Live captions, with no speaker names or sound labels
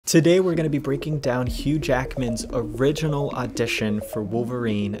Today we're going to be breaking down Hugh Jackman's original audition for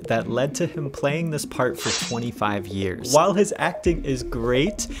Wolverine that led to him playing this part for 25 years. While his acting is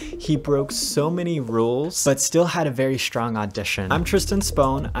great, he broke so many rules, but still had a very strong audition. I'm Tristan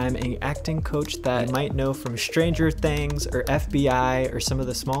Spohn. I'm an acting coach that you might know from Stranger Things or FBI or some of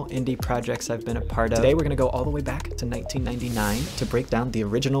the small indie projects I've been a part of. Today we're going to go all the way back to 1999 to break down the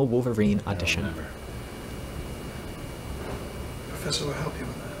original Wolverine audition. Professor will help you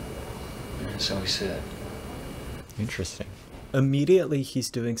with that. So he said. Interesting. Immediately, he's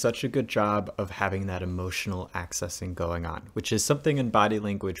doing such a good job of having that emotional accessing going on, which is something in body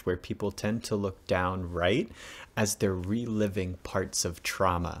language where people tend to look down right as they're reliving parts of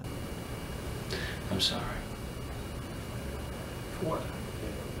trauma. I'm sorry. For what?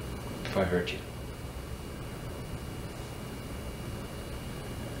 If I hurt you.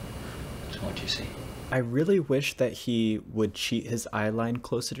 So what you see? I really wish that he would cheat his eye line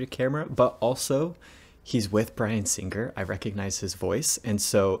closer to camera, but also he's with Bryan Singer. I recognize his voice. And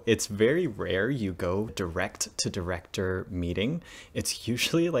so it's very rare you go direct to director meeting. It's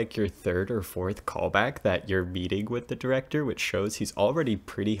usually like your third or fourth callback that you're meeting with the director, which shows he's already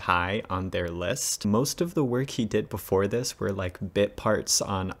pretty high on their list. Most of the work he did before this were like bit parts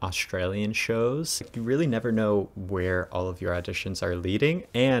on Australian shows. You really never know where all of your auditions are leading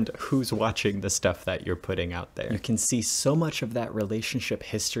and who's watching the stuff that you're putting out there. You can see so much of that relationship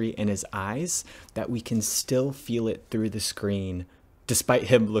history in his eyes that we can still feel it through the screen despite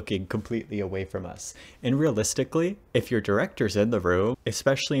him looking completely away from us. And realistically, if your director's in the room,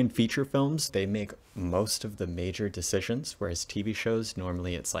 especially in feature films, they make most of the major decisions, whereas TV shows,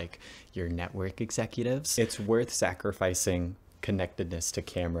 normally it's like your network executives. It's worth sacrificing connectedness to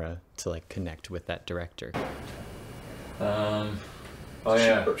camera to like connect with that director. Oh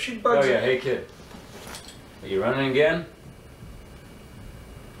yeah. She bugs Oh yeah, me. hey kid. Are you running again?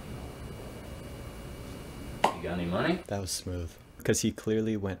 You got any money? That was smooth because he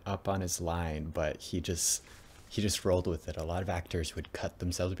clearly went up on his line, but he just rolled with it. A lot of actors would cut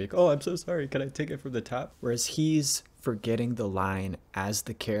themselves and be like, oh, I'm so sorry, can I take it from the top? Whereas he's forgetting the line as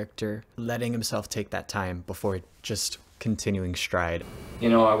the character, letting himself take that time before just continuing stride. You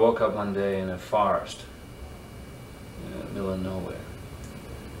know, I woke up one day in a forest, in the middle of nowhere,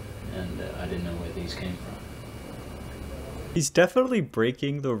 and I didn't know where these came from. He's definitely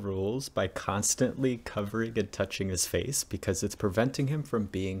breaking the rules by constantly covering and touching his face because it's preventing him from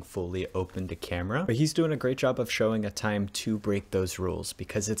being fully open to camera. But he's doing a great job of showing a time to break those rules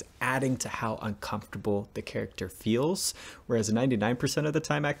because it's adding to how uncomfortable the character feels. Whereas 99% of the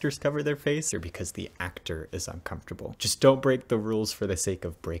time actors cover their face, or because the actor is uncomfortable. Just don't break the rules for the sake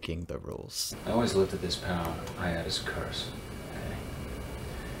of breaking the rules. I always looked at this power I had as a curse. Okay.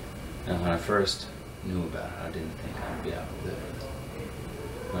 And when I first knew about it, I didn't think I'd be able to live with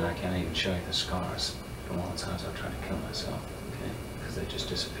it. When I can't even show you the scars from all the times I've tried to kill myself, okay? Because they just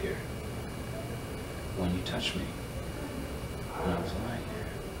disappeared. When you touched me, when I was lying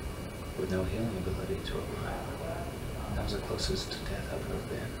there, with no healing ability to revive, that was the closest to death I've ever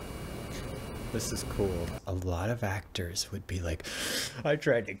been. This is cool. A lot of actors would be like, I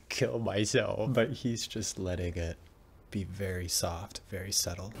tried to kill myself, but he's just letting it be very soft, very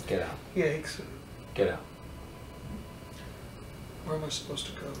subtle. Get out. He aches. Get out. Where am I supposed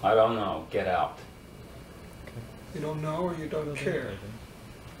to go? I don't know. Get out. You don't know or you don't care?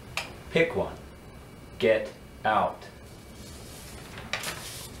 Pick one. Get out.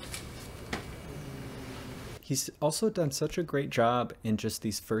 He's also done such a great job in just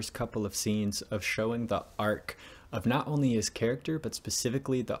these first couple of scenes of showing the arc of not only his character, but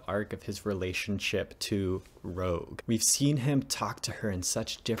specifically the arc of his relationship to Rogue. We've seen him talk to her in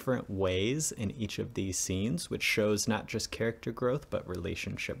such different ways in each of these scenes, which shows not just character growth, but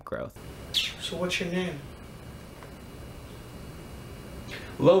relationship growth. So what's your name?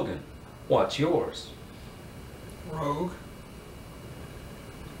 Logan, what's yours? Rogue.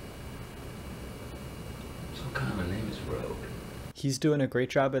 So what kind of a name is Rogue? He's doing a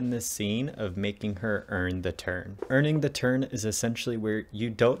great job in this scene of making her earn the turn. Earning the turn is essentially where you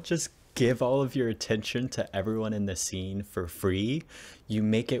don't just give all of your attention to everyone in the scene for free. You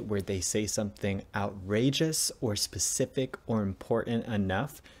make it where they say something outrageous or specific or important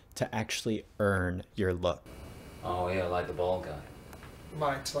enough to actually earn your look. Oh yeah, like the bald guy.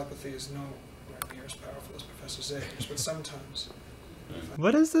 My telepathy is nowhere near as powerful as Professor Xavier's, but sometimes.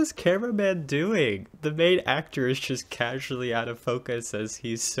 What is this cameraman doing? The main actor is just casually out of focus as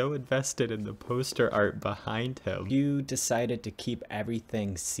he's so invested in the poster art behind him. You decided to keep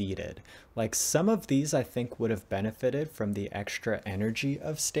everything seated. Like some of these I think would have benefited from the extra energy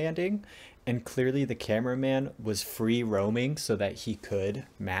of standing, And clearly the cameraman was free roaming so that he could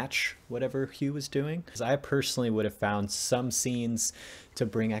match whatever Hugh was doing. 'Cause I personally would have found some scenes to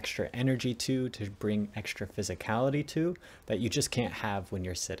bring extra energy to bring extra physicality to, that you just can't have when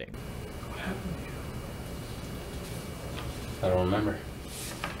you're sitting. What happened to you? I don't remember.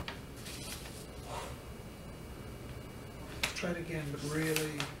 Try it again, but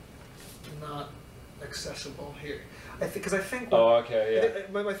really not accessible here. I think, because I think. Oh, okay,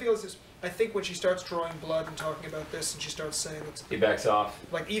 yeah. My feel is this. I think when she starts drawing blood and talking about this, and she starts saying it's. He backs off.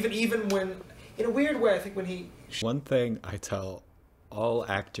 Like even when, in a weird way, I think when he. One thing I tell all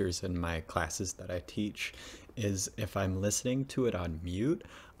actors in my classes that I teach is if I'm listening to it on mute,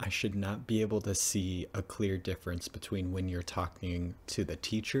 I should not be able to see a clear difference between when you're talking to the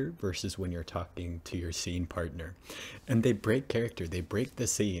teacher versus when you're talking to your scene partner. And they break character, they break the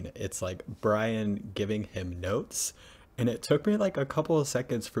scene. It's like Bryan giving him notes, and it took me like a couple of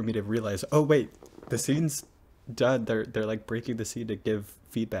seconds for me to realize, oh wait, the scene's done. They're like breaking the scene to give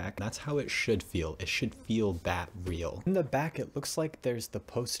feedback. That's how it should feel. It should feel that real. In the back, it looks like there's the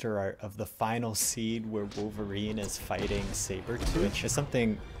poster art of the final scene where Wolverine is fighting Sabretooth, which is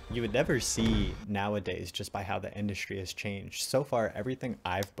something you would never see nowadays just by how the industry has changed. So far, everything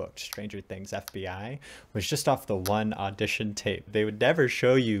I've booked, Stranger Things FBI, was just off the one audition tape. They would never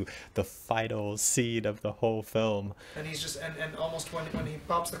show you the final scene of the whole film. And he's just and almost when he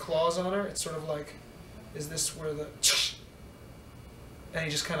pops the claws on her, it's sort of like, is this where the. And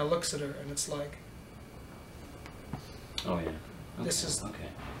he just kind of looks at her, and it's like. Oh yeah. Okay. This is. Okay.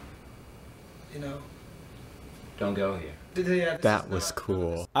 You know. Don't go here. Yeah, that was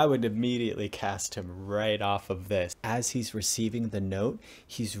cool. I would immediately cast him right off of this. As he's receiving the note,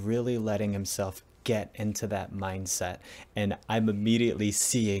 he's really letting himself get into that mindset, and I'm immediately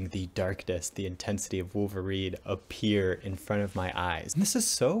seeing the darkness, the intensity of Wolverine appear in front of my eyes. And this is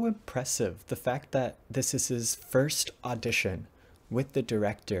so impressive. The fact that this is his first audition with the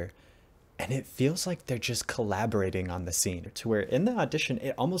director, and it feels like they're just collaborating on the scene, to where in the audition,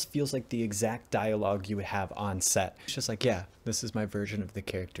 it almost feels like the exact dialogue you would have on set. It's just like, yeah, this is my version of the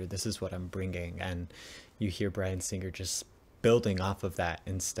character. This is what I'm bringing. And you hear Bryan Singer just building off of that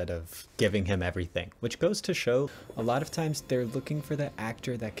instead of giving him everything, which goes to show a lot of times they're looking for the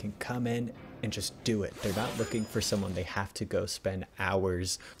actor that can come in and just do it. They're not looking for someone they have to go spend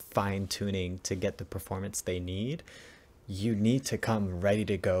hours fine-tuning to get the performance they need. You need to come ready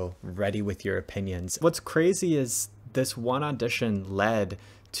to go, ready with your opinions. What's crazy is this one audition led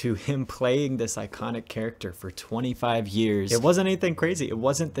to him playing this iconic character for 25 years. It wasn't anything crazy. It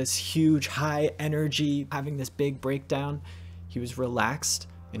wasn't this huge high energy, having this big breakdown. He was relaxed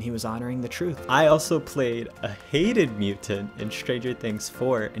and he was honoring the truth. I also played a hated mutant in Stranger Things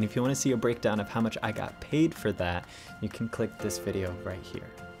 4, and if you want to see a breakdown of how much I got paid for that, you can click this video right here.